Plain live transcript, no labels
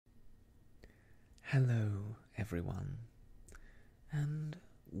Hello, everyone, and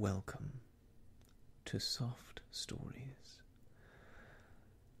welcome to Soft Stories.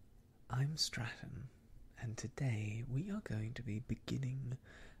 I'm Stratton, and today we are going to be beginning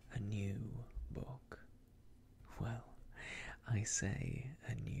a new book. Well, I say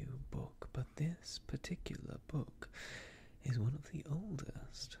a new book, but this particular book is one of the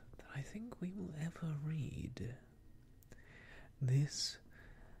oldest that I think we will ever read. This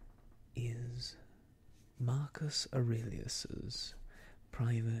is Marcus Aurelius's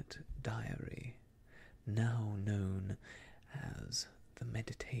private diary, now known as the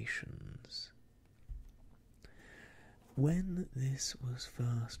Meditations. When this was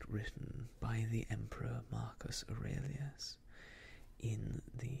first written by the Emperor Marcus Aurelius in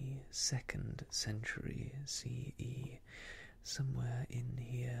the 2nd century CE, somewhere in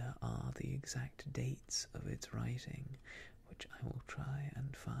here are the exact dates of its writing, which I will try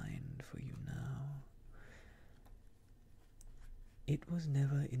and find for you now. It was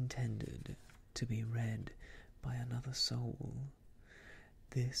never intended to be read by another soul.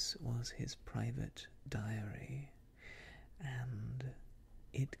 This was his private diary, and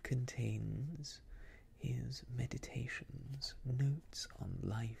it contains his meditations, notes on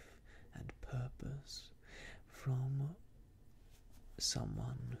life and purpose, from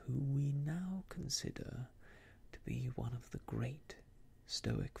someone who we now consider to be one of the great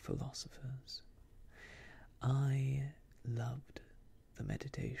Stoic philosophers. I loved the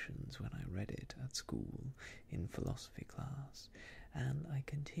Meditations when I read it at school in philosophy class, and I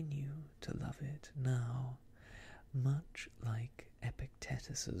continue to love it now, much like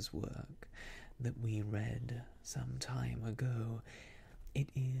Epictetus's work that we read some time ago. It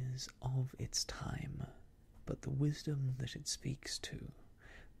is of its time, but the wisdom that it speaks to,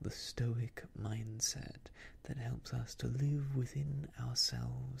 the Stoic mindset that helps us to live within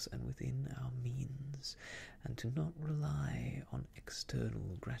ourselves and within our means, and to not rely on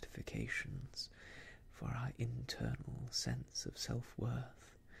external gratifications for our internal sense of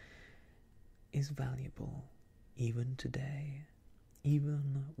self-worth, is valuable even today,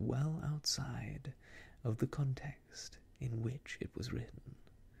 even well outside of the context in which it was written.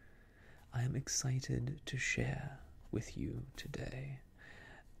 I am excited to share with you today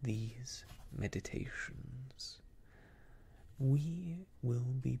these meditations. We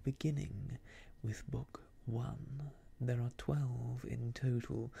will be beginning with Book 1. There are 12 in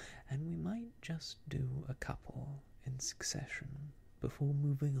total, and we might just do a couple in succession before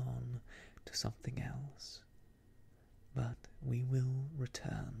moving on to something else. But we will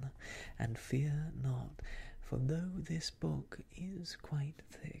return, and fear not, for though this book is quite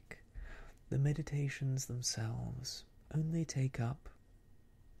thick, the meditations themselves only take up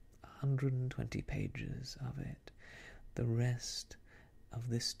 120 pages of it. The rest of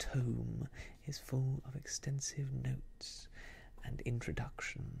this tome is full of extensive notes and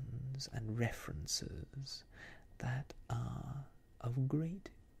introductions and references that are of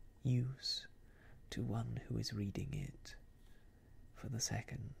great use to one who is reading it for the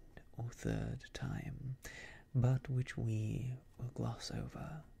second or third time, but which we will gloss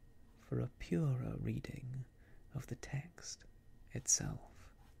over for a purer reading of the text itself.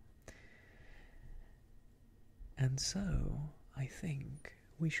 And so, I think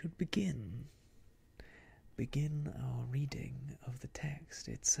we should begin our reading of the text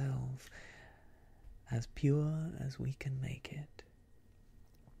itself as pure as we can make it.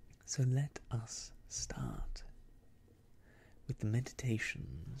 So let us start with the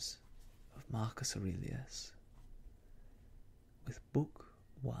Meditations of Marcus Aurelius, with Book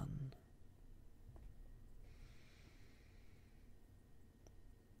 1.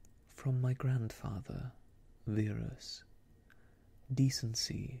 From my grandfather, Verus,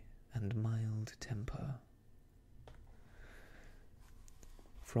 decency and mild temper.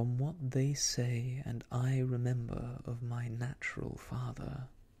 From what they say and I remember of my natural father,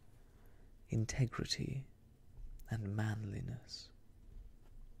 integrity and manliness.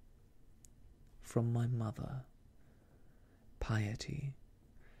 From my mother, piety,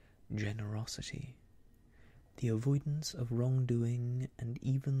 generosity, the avoidance of wrongdoing and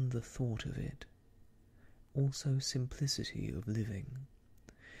even the thought of it, also simplicity of living,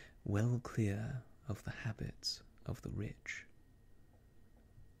 well clear of the habits of the rich.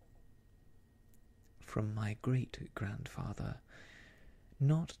 From my great-grandfather,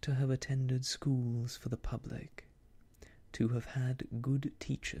 not to have attended schools for the public, to have had good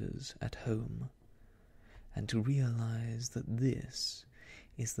teachers at home, and to realize that this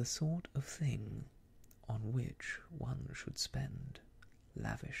is the sort of thing on which one should spend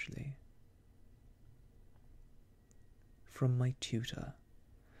lavishly. From my tutor,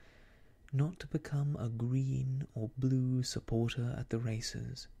 not to become a green or blue supporter at the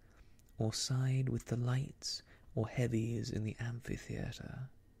races, or side with the lights or heavies in the amphitheatre,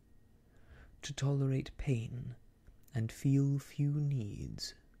 to tolerate pain and feel few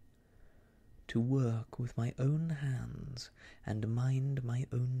needs, to work with my own hands and mind my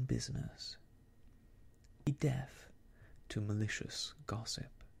own business, be deaf to malicious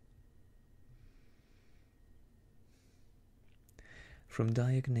gossip. From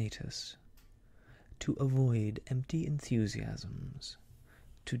Diognetus, to avoid empty enthusiasms,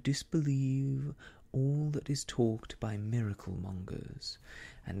 to disbelieve all that is talked by miracle-mongers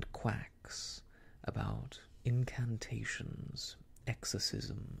and quacks about incantations,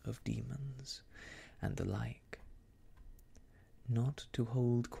 exorcism of demons, and the like, not to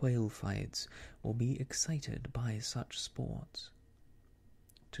hold quail fights or be excited by such sports,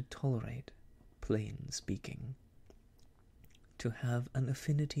 to tolerate plain speaking, to have an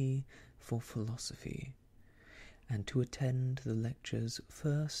affinity for philosophy, and to attend the lectures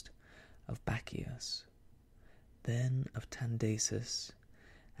first of Bacchius, then of Tandasis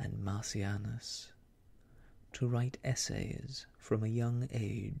and Marcianus, to write essays from a young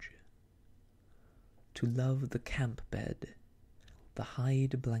age, to love the camp bed, the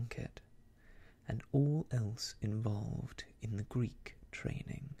hide blanket, and all else involved in the Greek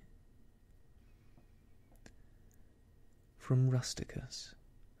training. From Rusticus,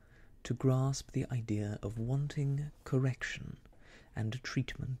 to grasp the idea of wanting correction and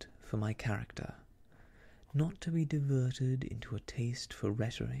treatment for my character, not to be diverted into a taste for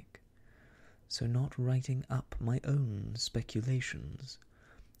rhetoric, so not writing up my own speculations,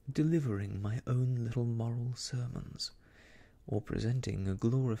 delivering my own little moral sermons, or presenting a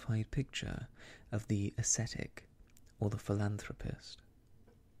glorified picture of the ascetic or the philanthropist,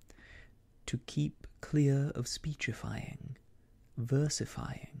 to keep clear of speechifying,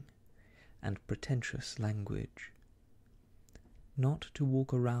 versifying, and pretentious language, not to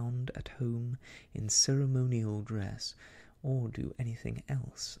walk around at home in ceremonial dress or do anything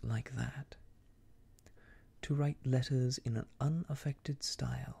else like that, to write letters in an unaffected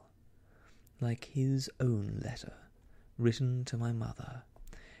style, like his own letter written to my mother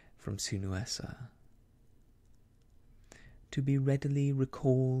from Sinuessa, to be readily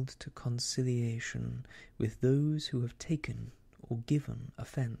recalled to conciliation with those who have taken or given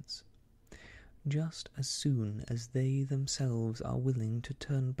offence, just as soon as they themselves are willing to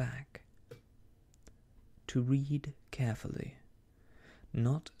turn back, to read carefully,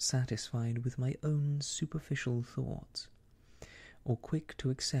 not satisfied with my own superficial thoughts, or quick to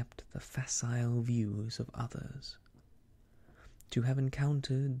accept the facile views of others, to have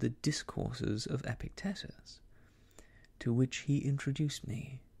encountered the discourses of Epictetus, to which he introduced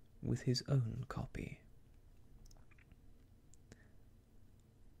me with his own copy.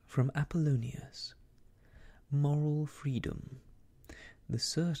 From Apollonius, moral freedom, the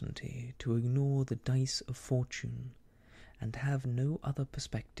certainty to ignore the dice of fortune and have no other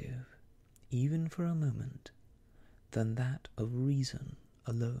perspective, even for a moment, than that of reason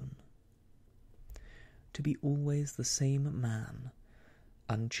alone. To be always the same man,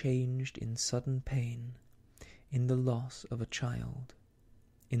 unchanged in sudden pain, in the loss of a child,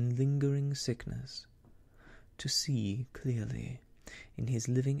 in lingering sickness, to see clearly in his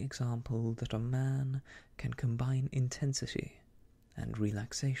living example that a man can combine intensity and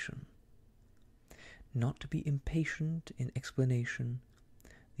relaxation, not to be impatient in explanation,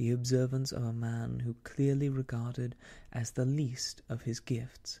 the observance of a man who clearly regarded as the least of his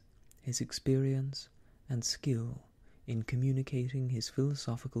gifts his experience and skill in communicating his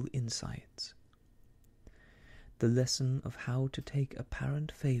philosophical insights, the lesson of how to take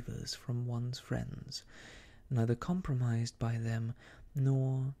apparent favours from one's friends, neither compromised by them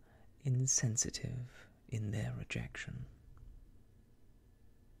nor insensitive in their rejection.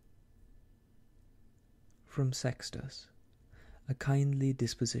 From Sextus, a kindly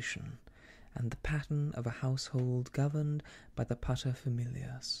disposition, and the pattern of a household governed by the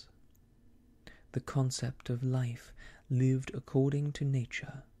paterfamilias, the concept of life lived according to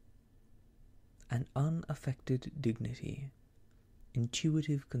nature, an unaffected dignity,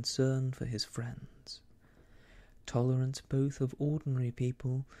 intuitive concern for his friends, tolerance both of ordinary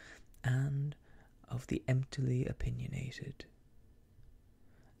people and of the emptily opinionated,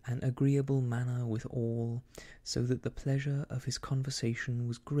 an agreeable manner with all, so that the pleasure of his conversation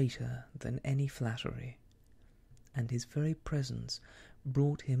was greater than any flattery, and his very presence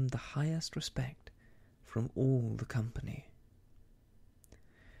brought him the highest respect from all the company.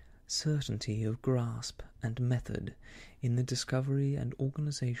 Certainty of grasp and method in the discovery and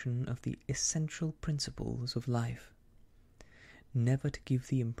organization of the essential principles of life, never to give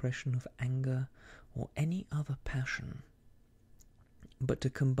the impression of anger or any other passion, but to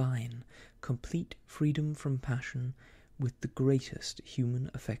combine complete freedom from passion with the greatest human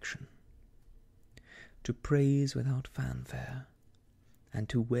affection, to praise without fanfare, and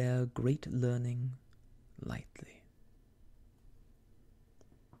to wear great learning lightly.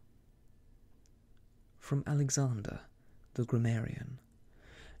 From Alexander, the grammarian,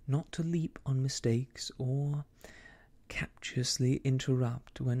 not to leap on mistakes or captiously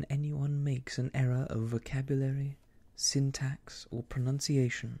interrupt when anyone makes an error of vocabulary, syntax, or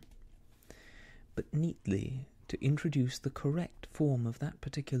pronunciation, but neatly to introduce the correct form of that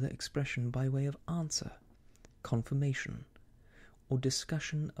particular expression by way of answer, confirmation, or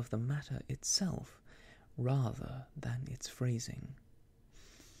discussion of the matter itself rather than its phrasing,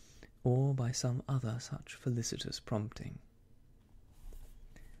 or by some other such felicitous prompting.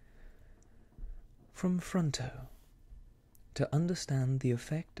 From Fronto, to understand the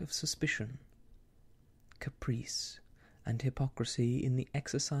effect of suspicion, caprice, and hypocrisy in the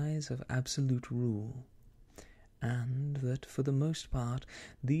exercise of absolute rule, and that, for the most part,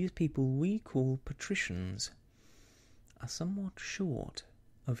 these people we call patricians are somewhat short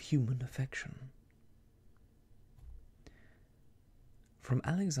of human affection. From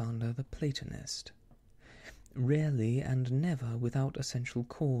Alexander the Platonist, rarely and never without essential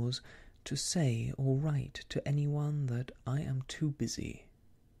cause, to say or write to anyone that I am too busy,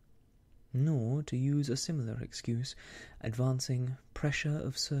 nor, to use a similar excuse, advancing pressure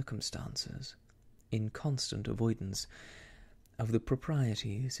of circumstances, in constant avoidance of the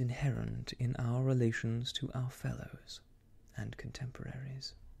proprieties inherent in our relations to our fellows and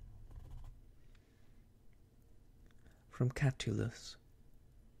contemporaries. From Catullus,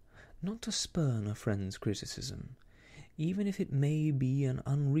 not to spurn a friend's criticism, even if it may be an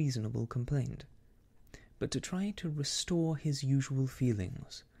unreasonable complaint, but to try to restore his usual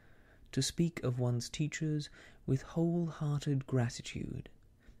feelings, to speak of one's teachers with whole-hearted gratitude,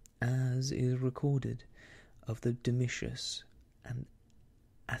 as is recorded of the Domitius and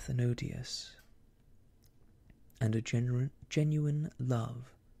Athenodius, and a genuine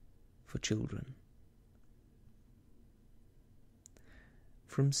love for children.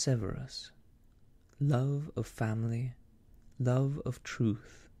 From Severus, love of family, love of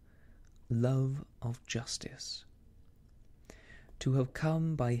truth, love of justice, to have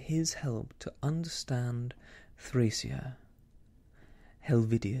come by his help to understand Thracia,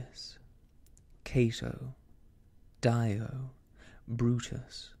 Helvidius, Cato, Dio,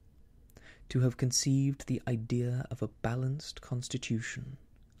 Brutus, to have conceived the idea of a balanced constitution,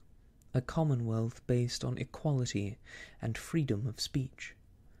 a commonwealth based on equality and freedom of speech,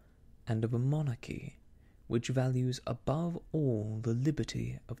 and of a monarchy which values above all the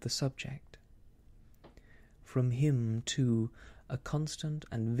liberty of the subject. From him, too, a constant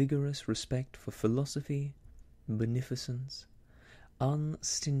and vigorous respect for philosophy, beneficence,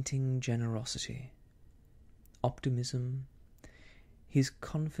 unstinting generosity, optimism, his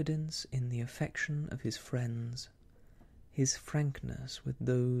confidence in the affection of his friends, his frankness with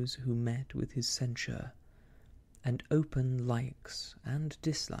those who met with his censure, and open likes and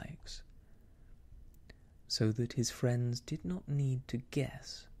dislikes, so that his friends did not need to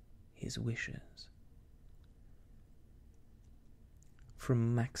guess his wishes.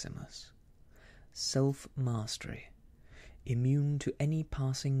 From Maximus, self-mastery, immune to any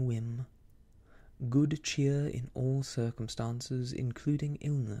passing whim, good cheer in all circumstances, including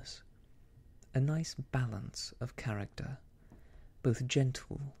illness, a nice balance of character, both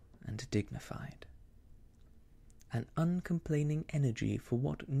gentle and dignified, an uncomplaining energy for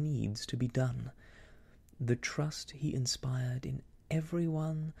what needs to be done, the trust he inspired in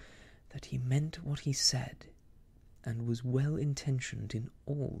everyone that he meant what he said, and was well-intentioned in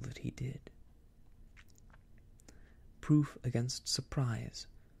all that he did. Proof against surprise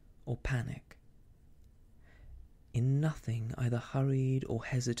or panic. In nothing either hurried or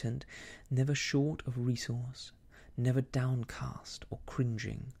hesitant, never short of resource, never downcast or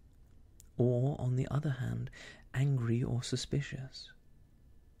cringing, or, on the other hand, angry or suspicious.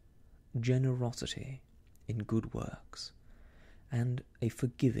 Generosity in good works, and a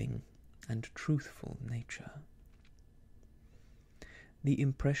forgiving and truthful nature. The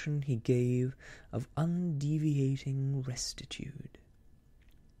impression he gave of undeviating rectitude,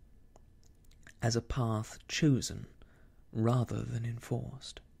 as a path chosen rather than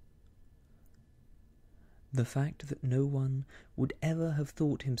enforced. The fact that no one would ever have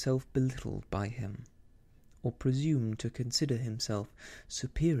thought himself belittled by him, or presumed to consider himself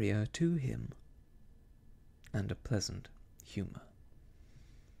superior to him, and a pleasant humour.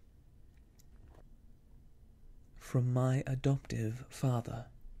 from my adoptive father,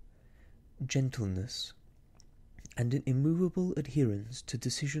 gentleness, and an immovable adherence to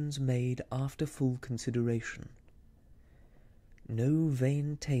decisions made after full consideration. No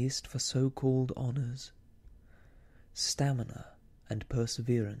vain taste for so-called honours, stamina and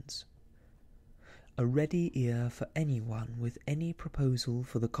perseverance, a ready ear for anyone with any proposal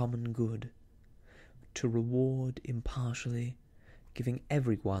for the common good, to reward impartially, giving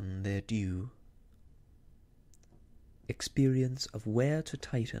everyone their due, experience of where to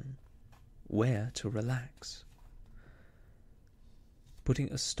tighten, where to relax, putting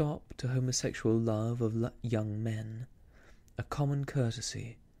a stop to homosexual love of young men, a common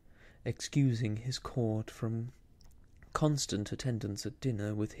courtesy, excusing his court from constant attendance at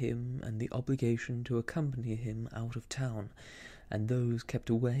dinner with him and the obligation to accompany him out of town, and those kept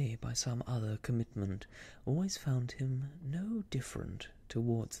away by some other commitment always found him no different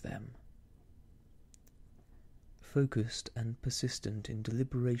towards them. Focused and persistent in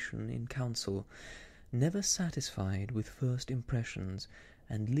deliberation in council, never satisfied with first impressions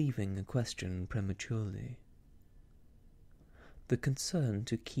and leaving a question prematurely. The concern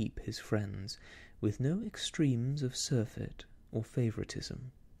to keep his friends, with no extremes of surfeit or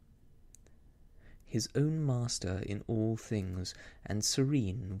favouritism. His own master in all things, and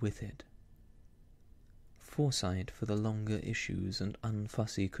serene with it. Foresight for the longer issues and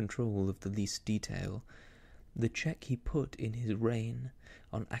unfussy control of the least detail, the check he put in his reign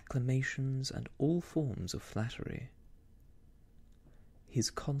on acclamations and all forms of flattery. His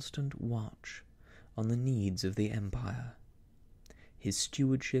constant watch on the needs of the empire, his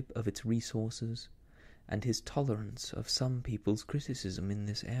stewardship of its resources, and his tolerance of some people's criticism in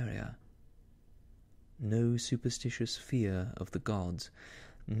this area. No superstitious fear of the gods,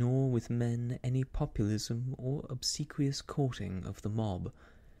 nor with men any populism or obsequious courting of the mob,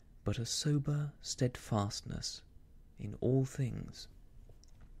 but a sober steadfastness in all things,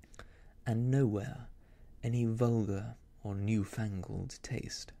 and nowhere any vulgar or new-fangled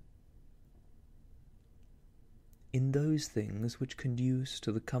taste. In those things which conduce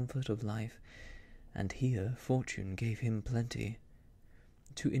to the comfort of life, and here fortune gave him plenty,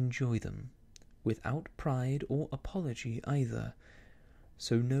 to enjoy them, without pride or apology either,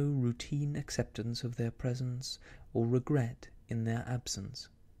 so no routine acceptance of their presence or regret in their absence.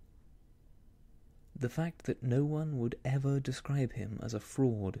 The fact that no one would ever describe him as a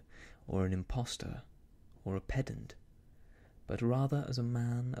fraud or an impostor or a pedant, but rather as a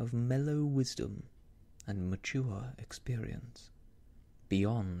man of mellow wisdom and mature experience,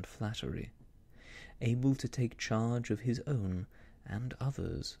 beyond flattery, able to take charge of his own and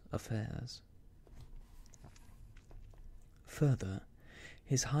others' affairs. Further,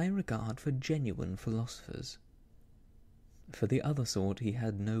 his high regard for genuine philosophers. For the other sort he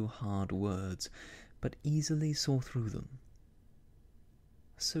had no hard words, but easily saw through them.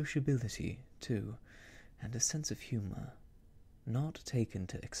 Sociability, too, and a sense of humour, not taken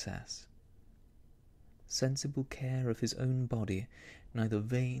to excess. Sensible care of his own body, neither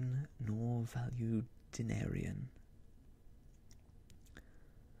vain nor valetudinarian,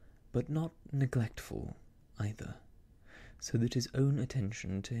 but not neglectful either, so that his own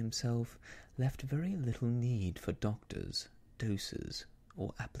attention to himself left very little need for doctors, doses,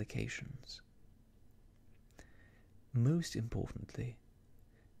 or applications. Most importantly,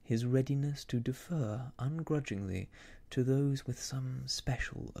 his readiness to defer ungrudgingly to those with some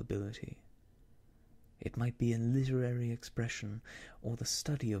special ability. It might be in literary expression, or the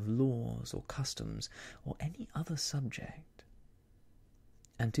study of laws or customs, or any other subject,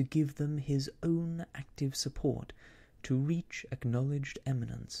 and to give them his own active support to reach acknowledged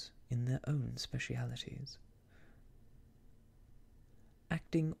eminence in their own specialities.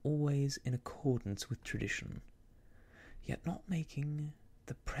 Acting always in accordance with tradition, yet not making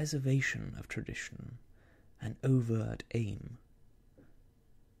the preservation of tradition an overt aim.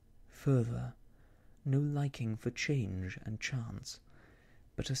 Further, no liking for change and chance,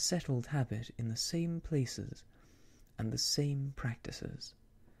 but a settled habit in the same places and the same practices,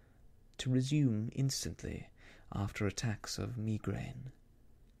 to resume instantly after attacks of migraine,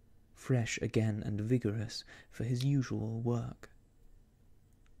 fresh again and vigorous for his usual work.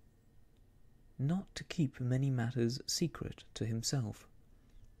 Not to keep many matters secret to himself,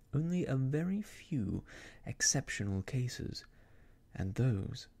 only a very few exceptional cases, and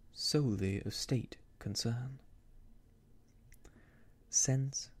those solely of state concern.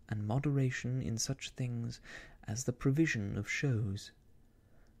 Sense and moderation in such things as the provision of shows,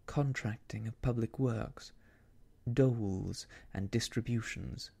 contracting of public works, doles and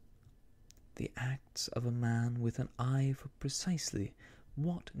distributions, the acts of a man with an eye for precisely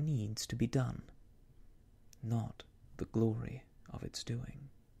what needs to be done, not the glory of its doing.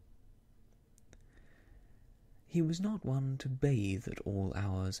 He was not one to bathe at all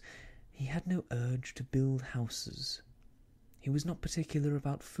hours. He had no urge to build houses. He was not particular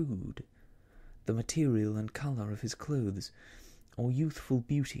about food, the material and colour of his clothes, or youthful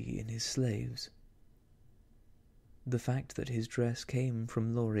beauty in his slaves. The fact that his dress came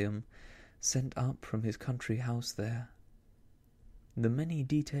from Lorium, sent up from his country house there, the many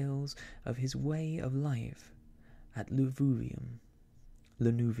details of his way of life at Lanuvium,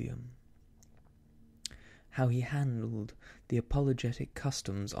 how he handled the apologetic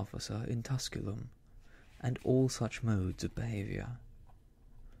customs officer in Tusculum, and all such modes of behaviour.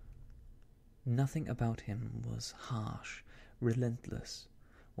 Nothing about him was harsh, relentless,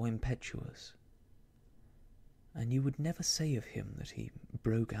 or impetuous, and you would never say of him that he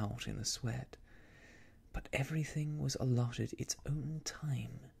broke out in a sweat, but everything was allotted its own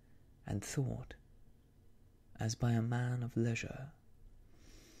time and thought, as by a man of leisure.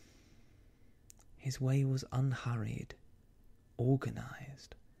 His way was unhurried,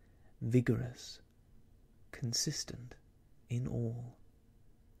 organised, vigorous, consistent in all.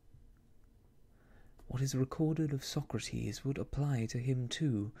 What is recorded of Socrates would apply to him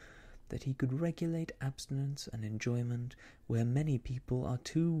too, that he could regulate abstinence and enjoyment where many people are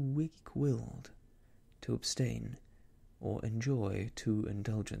too weak-willed to abstain or enjoy too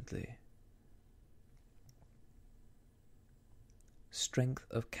indulgently. Strength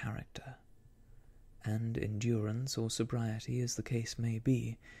of character, and endurance or sobriety, as the case may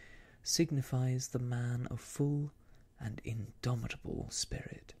be, signifies the man of full and indomitable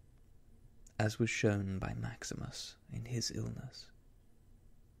spirit, as was shown by Maximus in his illness.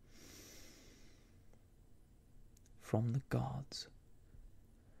 From the gods.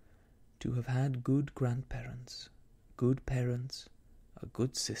 To have had good grandparents, good parents, a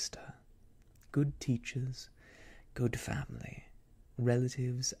good sister, good teachers, good family,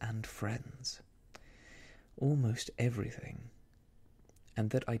 relatives and friends, almost everything, and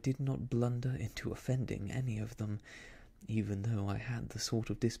that I did not blunder into offending any of them, even though I had the sort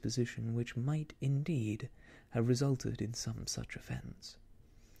of disposition which might indeed have resulted in some such offence,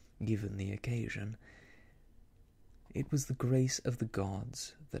 given the occasion. It was the grace of the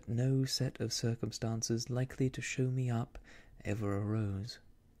gods that no set of circumstances likely to show me up ever arose,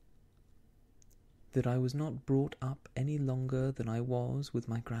 that I was not brought up any longer than I was with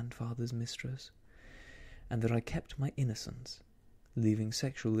my grandfather's mistress, and that I kept my innocence, leaving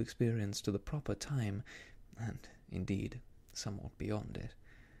sexual experience to the proper time, and, indeed, somewhat beyond it,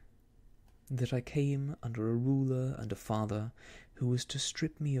 that I came under a ruler and a father who was to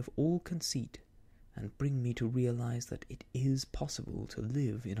strip me of all conceit and bring me to realize that it is possible to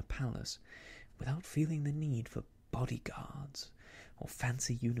live in a palace without feeling the need for bodyguards or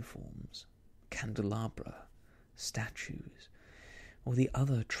fancy uniforms, candelabra, statues, or the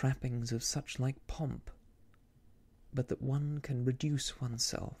other trappings of such-like pomp, but that one can reduce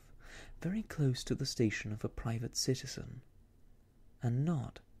oneself very close to the station of a private citizen, and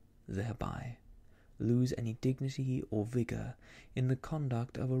not, thereby, lose any dignity or vigour in the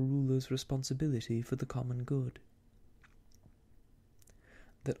conduct of a ruler's responsibility for the common good.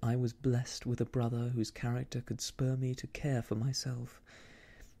 That I was blessed with a brother whose character could spur me to care for myself,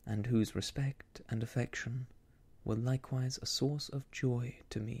 and whose respect and affection were likewise a source of joy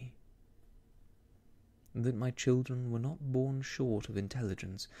to me. That my children were not born short of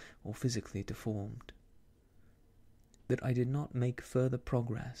intelligence or physically deformed. That I did not make further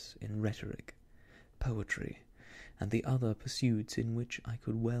progress in rhetoric, poetry, and the other pursuits in which I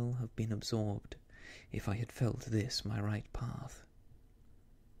could well have been absorbed, if I had felt this my right path.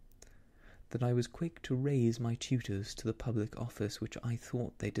 That I was quick to raise my tutors to the public office which I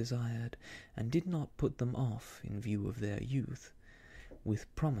thought they desired, and did not put them off, in view of their youth,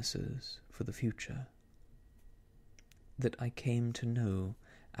 with promises for the future. That I came to know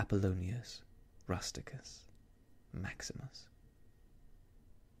Apollonius, Rusticus, Maximus.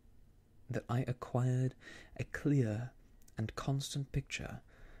 That I acquired a clear and constant picture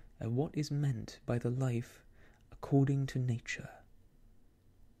of what is meant by the life according to nature,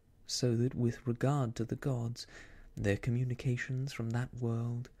 so that with regard to the gods, their communications from that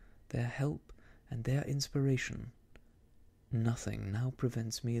world, their help and their inspiration, nothing now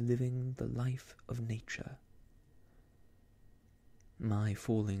prevents me living the life of nature. My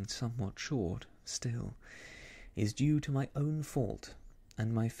falling somewhat short, still, is due to my own fault,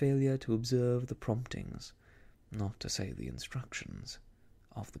 and my failure to observe the promptings, not to say the instructions,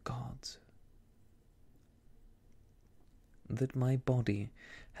 of the gods. That my body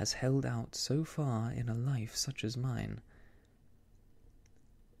has held out so far in a life such as mine,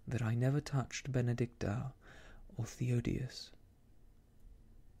 that I never touched Benedicta or Theodius,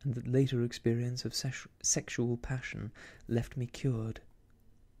 and that later experience of sexual passion left me cured.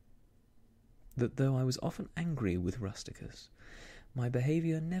 That though I was often angry with Rusticus, my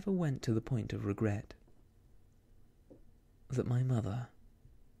behaviour never went to the point of regret. That my mother,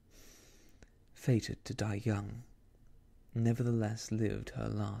 fated to die young, nevertheless lived her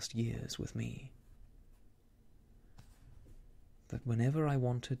last years with me. That whenever I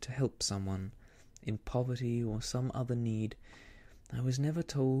wanted to help someone in poverty or some other need, I was never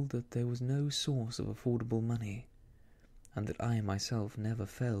told that there was no source of affordable money, and that I myself never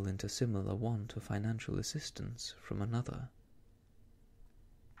fell into similar want of financial assistance from another.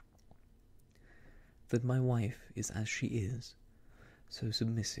 That my wife is as she is, so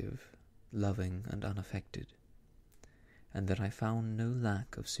submissive, loving, and unaffected, and that I found no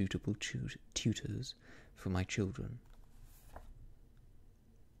lack of suitable tutors for my children.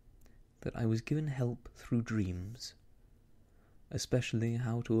 That I was given help through dreams, especially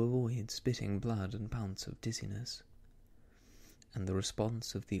how to avoid spitting blood and bouts of dizziness, and the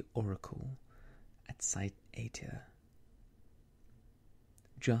response of the oracle at Sitatia,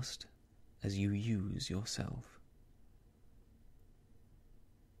 just as you use yourself.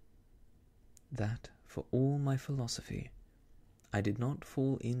 That, for all my philosophy, I did not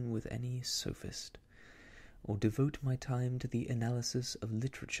fall in with any sophist, or devote my time to the analysis of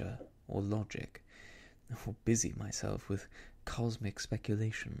literature or logic, or busy myself with cosmic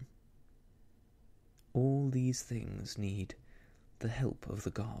speculation. All these things need the help of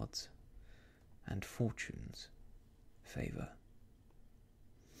the gods, and fortune's favour.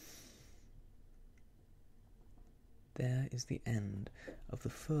 There is the end of the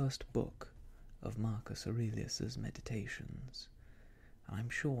first book of Marcus Aurelius's Meditations, and I'm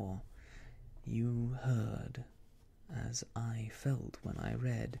sure you heard, as I felt when I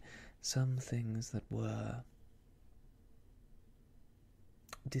read, some things that were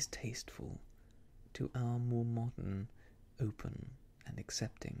distasteful to our more modern, open and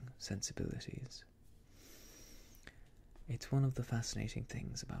accepting sensibilities. It's one of the fascinating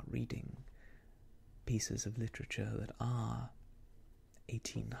things about reading pieces of literature that are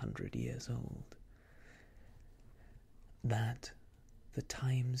 1800 years old, that the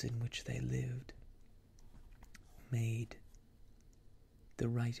times in which they lived made the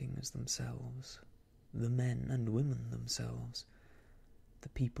writings themselves, the men and women themselves, the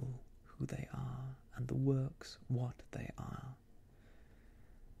people who they are, and the works what they are.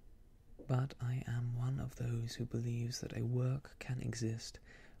 But I am one of those who believes that a work can exist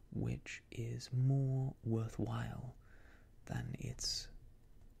which is more worthwhile than its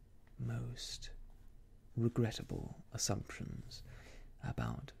most regrettable assumptions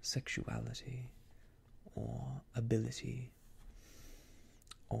about sexuality or ability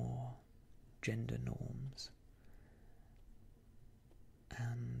or gender norms.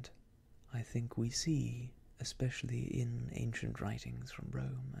 And I think we see, especially in ancient writings from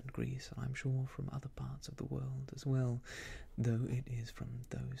Rome and Greece, and I'm sure from other parts of the world as well, though it is from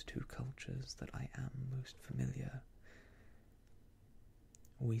those two cultures that I am most familiar,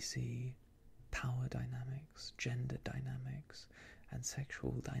 we see power dynamics, gender dynamics, and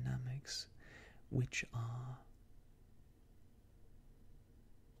sexual dynamics, which are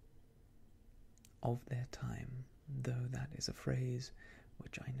of their time, though that is a phrase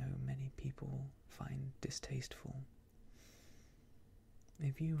which I know many people find distasteful.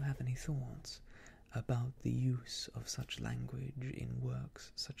 If you have any thoughts about the use of such language in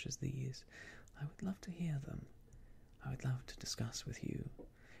works such as these, I would love to hear them. I would love to discuss with you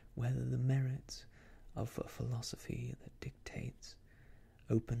whether the merits of a philosophy that dictates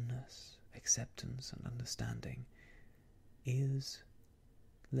openness, acceptance, and understanding is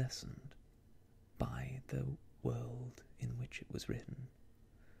lessened by the world in which it was written.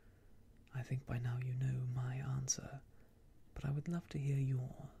 I think by now you know my answer, but I would love to hear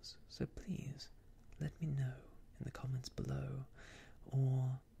yours, so please let me know in the comments below or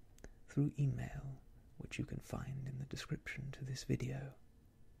through email, which you can find in the description to this video.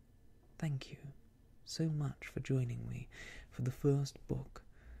 Thank you so much for joining me for the first book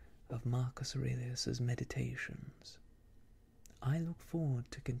of Marcus Aurelius's Meditations. I look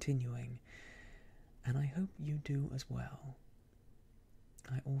forward to continuing, and I hope you do as well.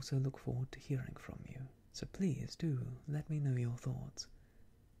 I also look forward to hearing from you, so please do let me know your thoughts.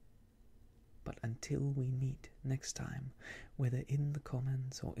 But until we meet next time, whether in the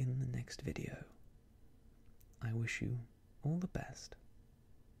comments or in the next video, I wish you all the best,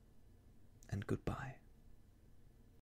 and goodbye.